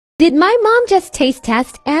Did my mom just taste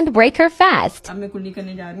test and break her fast? अब मैं कुल्ली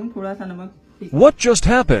करने जा रही हूँ, थोड़ा सा नमक. What just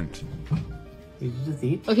happened? Did you just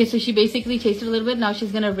eat? Okay, so she basically tasted a little bit. Now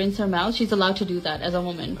she's gonna rinse her mouth. She's allowed to do that as a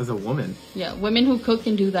woman. As a woman? Yeah, women who cook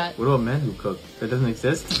can do that. What about men who cook? That doesn't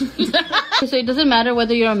exist? So it doesn't matter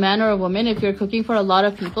whether you're a man or a woman. If you're cooking for a lot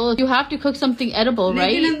of people, you have to cook something edible,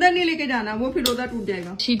 right? लेकिन अंदर नहीं लेके जाना, वो फिर रोज़ा टूट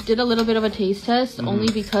जाएगा. She did a little bit of a taste test only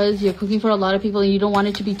because you're cooking for a lot of people and you don't want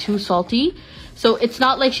it to be too salty. So it's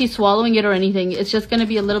not like she's swallowing it or anything. It's just going to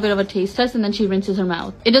be a little bit of a taste test and then she rinses her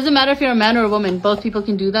mouth. It doesn't matter if you're a man or a woman. Both people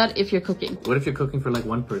can do that if you're cooking. What if you're cooking for like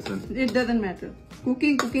one person? It doesn't matter.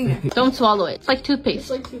 Cooking है. Don't swallow it. It's like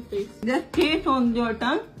toothpaste. Just taste on your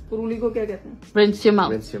tongue. कुरुली को क्या कहते हैं? Rinse your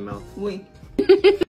mouth. Rinse your mouth. वही.